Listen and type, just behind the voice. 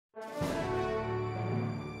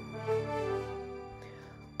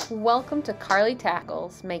Welcome to Carly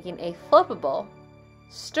Tackles, making a flippable,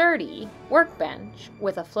 sturdy workbench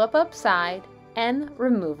with a flip-up side and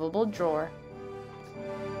removable drawer.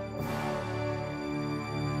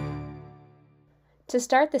 To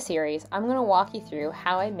start the series, I'm going to walk you through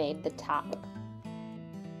how I made the top.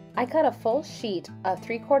 I cut a full sheet of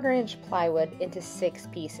 3/4 inch plywood into 6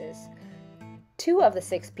 pieces. 2 of the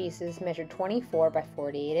 6 pieces measured 24 by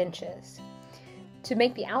 48 inches. To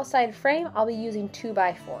make the outside frame, I'll be using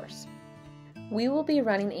 2x4s. We will be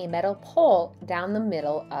running a metal pole down the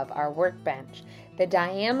middle of our workbench. The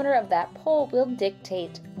diameter of that pole will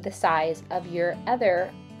dictate the size of your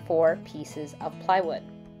other 4 pieces of plywood.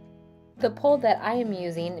 The pole that I am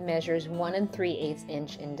using measures 1 3/8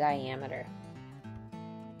 inch in diameter.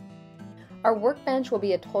 Our workbench will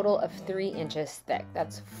be a total of 3 inches thick.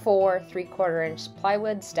 That's 4 3/4 inch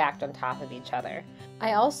plywood stacked on top of each other.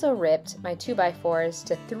 I also ripped my 2x4s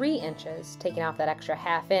to 3 inches, taking off that extra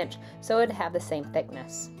 ½ inch so it would have the same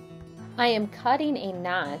thickness. I am cutting a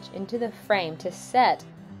notch into the frame to set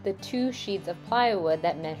the 2 sheets of plywood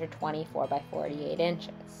that measure 24 by 48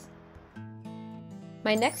 inches.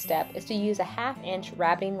 My next step is to use a ½ inch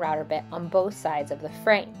rabbiting router bit on both sides of the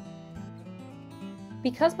frame.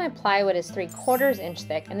 Because my plywood is 3/4 inch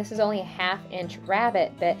thick and this is only a ½ inch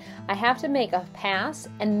rabbet bit, I have to make a pass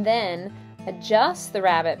and then adjust the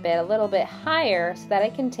rabbet bit a little bit higher so that I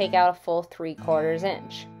can take out a full 3/4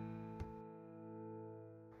 inch.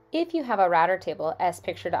 If you have a router table as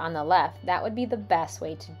pictured on the left, that would be the best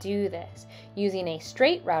way to do this. Using a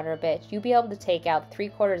straight router bit, you'll be able to take out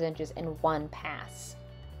 3/4 inches in one pass.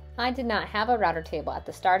 I did not have a router table at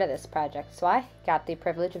the start of this project, so I got the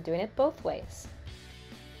privilege of doing it both ways.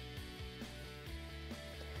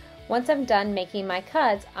 Once I'm done making my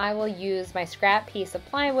cuts, I will use my scrap piece of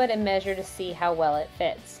plywood and measure to see how well it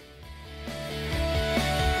fits.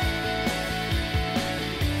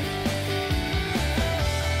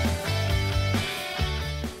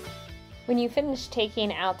 When you finish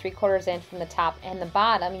taking out 3/4 inch from the top and the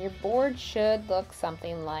bottom, your board should look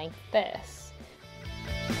something like this.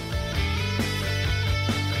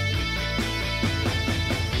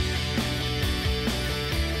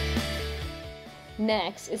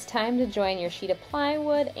 Next, it's time to join your sheet of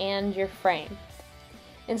plywood and your frame.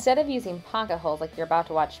 Instead of using pocket holes like you're about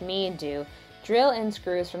to watch me do, drill in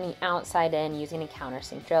screws from the outside in using a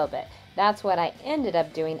countersink drill bit. That's what I ended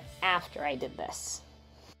up doing after I did this.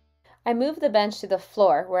 I moved the bench to the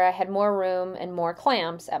floor where I had more room and more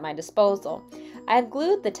clamps at my disposal. I had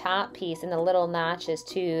glued the top piece and the little notches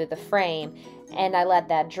to the frame and I let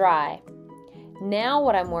that dry. Now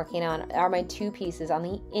what I'm working on are my 2 pieces on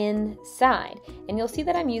the inside, and you'll see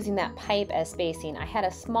that I'm using that pipe as spacing. I had a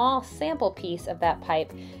small sample piece of that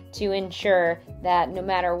pipe to ensure that no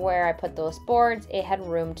matter where I put those boards, it had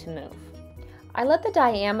room to move. I let the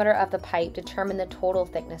diameter of the pipe determine the total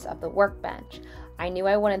thickness of the workbench. I knew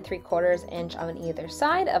I wanted 3/4 inch on either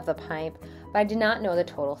side of the pipe, but I did not know the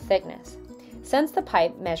total thickness. Since the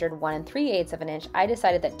pipe measured 1 3/8 of an inch, I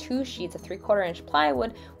decided that 2 sheets of 3/4 inch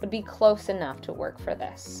plywood would be close enough to work for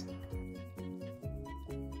this.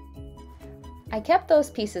 I kept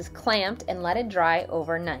those pieces clamped and let it dry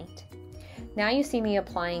overnight. Now you see me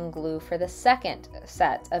applying glue for the second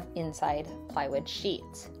set of inside plywood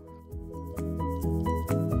sheets.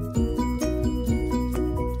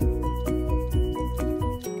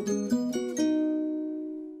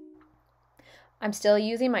 I'm still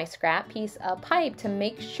using my scrap piece of pipe to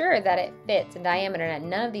make sure that it fits in diameter and that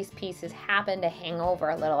none of these pieces happen to hang over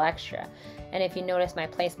a little extra. And if you notice my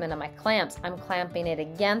placement of my clamps, I'm clamping it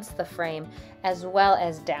against the frame as well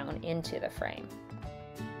as down into the frame.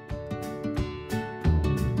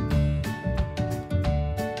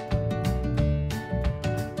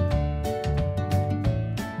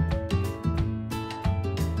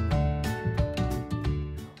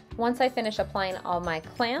 Once I finish applying all my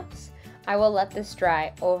clamps, I will let this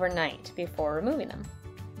dry overnight before removing them.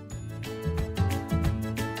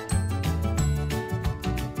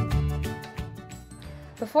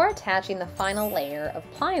 Before attaching the final layer of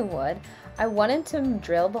plywood, I wanted to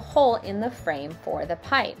drill the hole in the frame for the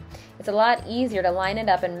pipe. It's a lot easier to line it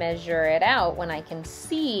up and measure it out when I can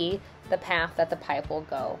see the path that the pipe will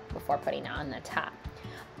go before putting it on the top.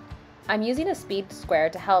 I'm using a speed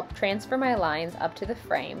square to help transfer my lines up to the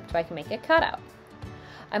frame so I can make a cutout.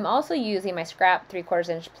 I'm also using my scrap 3/4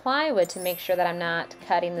 inch plywood to make sure that I'm not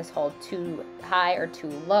cutting this hole too high or too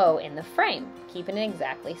low in the frame, keeping it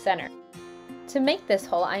exactly centered. To make this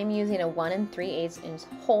hole, I'm using a 1 3/8 inch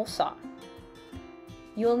hole saw.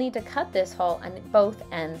 You will need to cut this hole on both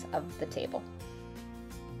ends of the table.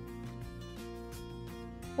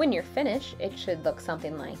 When you're finished, it should look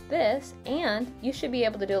something like this, and you should be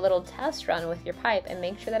able to do a little test run with your pipe and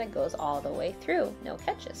make sure that it goes all the way through, no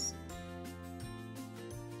catches.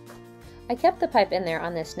 I kept the pipe in there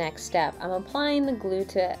on this next step. I'm applying the glue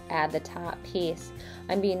to add the top piece.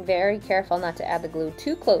 I'm being very careful not to add the glue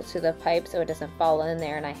too close to the pipe so it doesn't fall in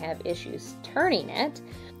there and I have issues turning it.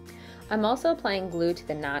 I'm also applying glue to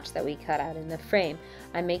the notch that we cut out in the frame.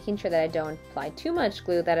 I'm making sure that I don't apply too much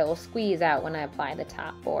glue that it will squeeze out when I apply the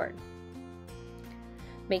top board.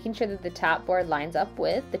 Making sure that the top board lines up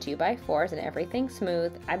with the 2x4s and everything's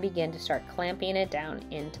smooth, I begin to start clamping it down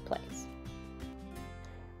into place.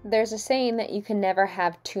 There's a saying that you can never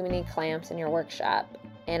have too many clamps in your workshop,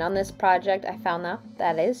 and on this project I found out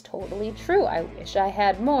that is totally true. I wish I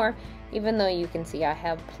had more, even though you can see I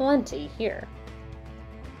have plenty here.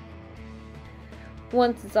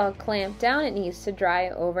 Once it's all clamped down, it needs to dry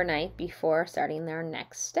overnight before starting their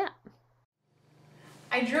next step.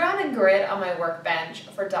 I drew out a grid on my workbench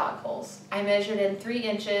for dog holes. I measured in 3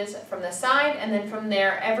 inches from the side, and then from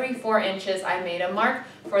there, every 4 inches, I made a mark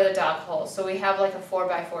for the dog holes. So we have like a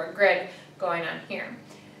 4x4 grid going on here.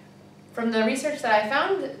 From the research that I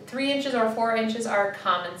found, 3 inches or 4 inches are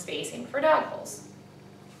common spacing for dog holes.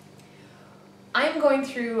 I'm going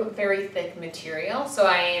through very thick material, so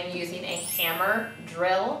I am using a hammer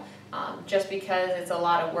drill just because it's a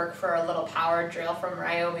lot of work for a little power drill from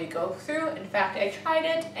Ryobi to go through. In fact, I tried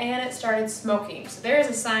it and it started smoking. So there's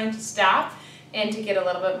a sign to stop and to get a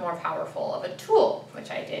little bit more powerful of a tool, which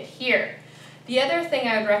I did here. The other thing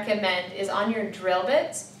I would recommend is on your drill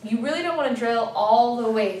bits, you really don't want to drill all the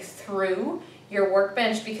way through your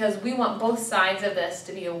workbench because we want both sides of this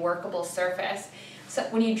to be a workable surface. So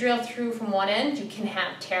when you drill through from one end, you can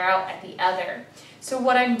have tear out at the other. So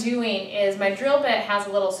what I'm doing is my drill bit has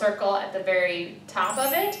a little circle at the very top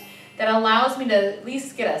of it that allows me to at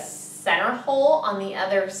least get a center hole on the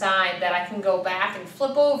other side that I can go back and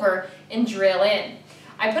flip over and drill in.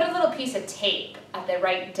 I put a little piece of tape at the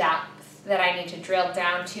right depth that I need to drill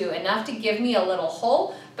down to, enough to give me a little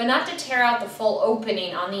hole, but not to tear out the full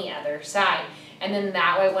opening on the other side. And then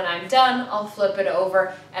that way when I'm done, I'll flip it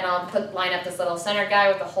over and I'll line up this little center guy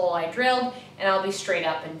with the hole I drilled, and I'll be straight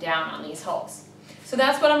up and down on these holes. So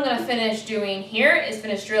that's what I'm going to finish doing here, is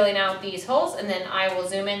finish drilling out these holes, and then I will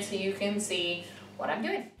zoom in so you can see what I'm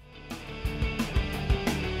doing.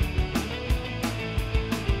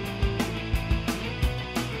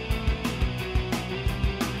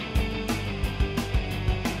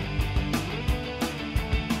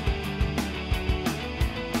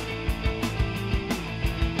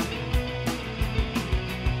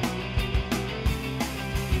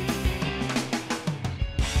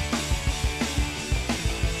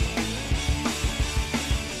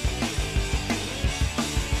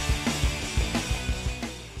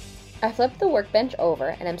 I flipped the workbench over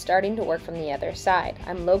and I'm starting to work from the other side.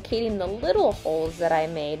 I'm locating the little holes that I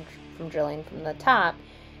made from drilling from the top,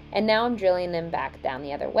 and now I'm drilling them back down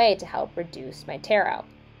the other way to help reduce my tear out.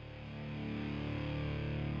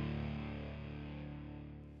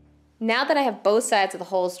 Now that I have both sides of the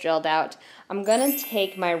holes drilled out, I'm going to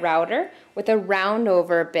take my router with a round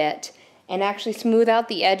over bit and actually smooth out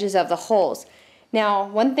the edges of the holes. Now,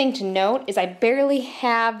 one thing to note is I barely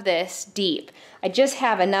have this deep. I just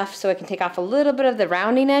have enough so I can take off a little bit of the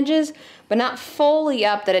rounding edges, but not fully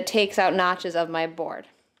up that it takes out notches of my board.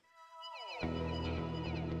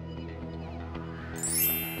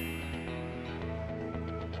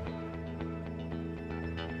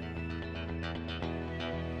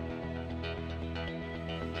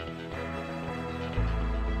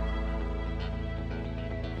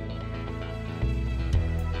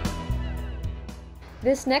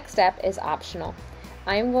 This next step is optional.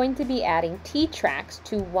 I am going to be adding T-tracks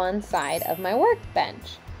to one side of my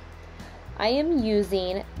workbench. I am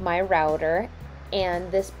using my router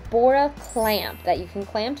and this Bora clamp that you can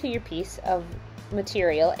clamp to your piece of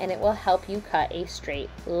material, and it will help you cut a straight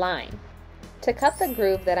line. To cut the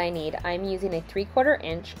groove that I need, I'm using a 3/4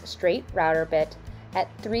 inch straight router bit at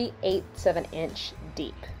 3/8 of an inch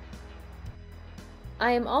deep.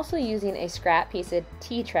 I am also using a scrap piece of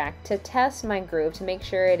T-track to test my groove to make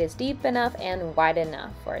sure it is deep enough and wide enough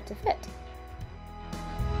for it to fit.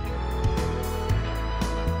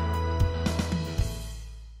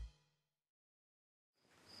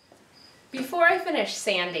 Before I finish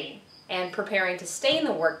sanding and preparing to stain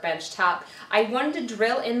the workbench top, I wanted to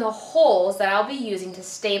drill in the holes that I'll be using to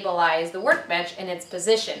stabilize the workbench in its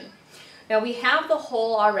position. Now we have the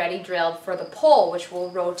hole already drilled for the pole, which will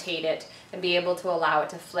rotate it and be able to allow it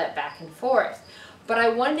to flip back and forth. but I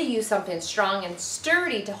wanted to use something strong and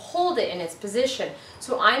sturdy to hold it in its position.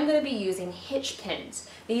 So I'm going to be using hitch pins.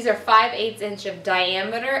 These are 5/8 inch of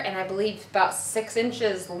diameter and I believe about 6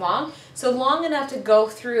 inches long. So long enough to go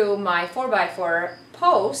through my 4x4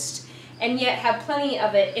 post and yet have plenty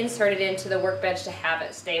of it inserted into the workbench to have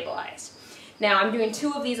it stabilized. Now I'm doing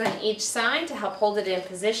 2 of these on each side to help hold it in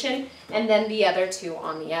position, and then the other 2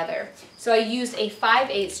 on the other. So I used a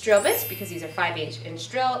 5/8 drill bit because these are 5/8 inch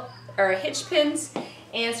drill or hitch pins,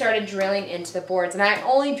 and started drilling into the boards. And I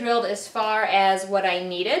only drilled as far as what I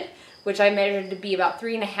needed, which I measured to be about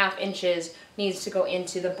 3.5 inches needs to go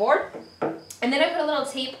into the board. And then I put a little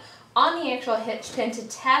tape on the actual hitch pin to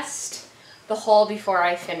test the hole before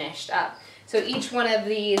I finished up. So each one of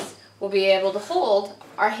these will be able to hold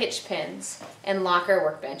our hitch pins and lock our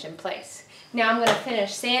workbench in place. Now I'm going to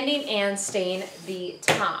finish sanding and stain the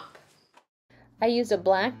top. I used a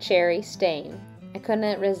black cherry stain. I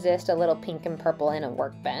couldn't resist a little pink and purple in a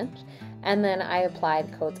workbench, and then I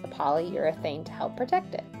applied coats of polyurethane to help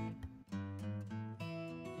protect it.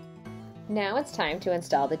 Now it's time to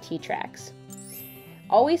install the T-tracks.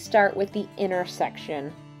 Always start with the inner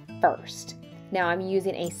section first. Now I'm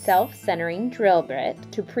using a self-centering drill bit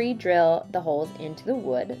to pre-drill the holes into the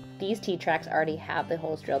wood. These T-tracks already have the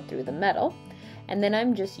holes drilled through the metal. And then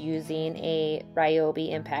I'm just using a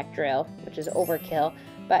Ryobi impact drill, which is overkill,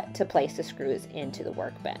 but to place the screws into the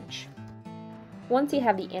workbench. Once you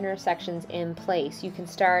have the inner sections in place, you can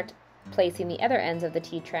start placing the other ends of the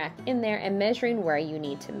T-track in there and measuring where you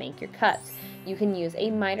need to make your cuts. You can use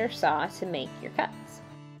a miter saw to make your cuts.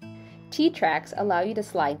 T-tracks allow you to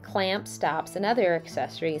slide clamps, stops, and other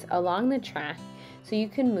accessories along the track so you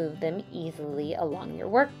can move them easily along your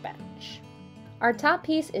workbench. Our top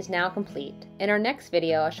piece is now complete. In our next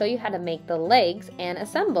video, I'll show you how to make the legs and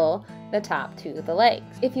assemble the top to the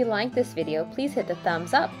legs. If you like this video, please hit the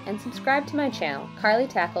thumbs up and subscribe to my channel, Carly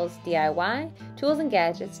Tackles DIY, Tools and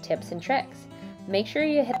Gadgets, Tips and Tricks. Make sure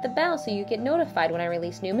you hit the bell so you get notified when I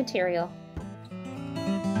release new material.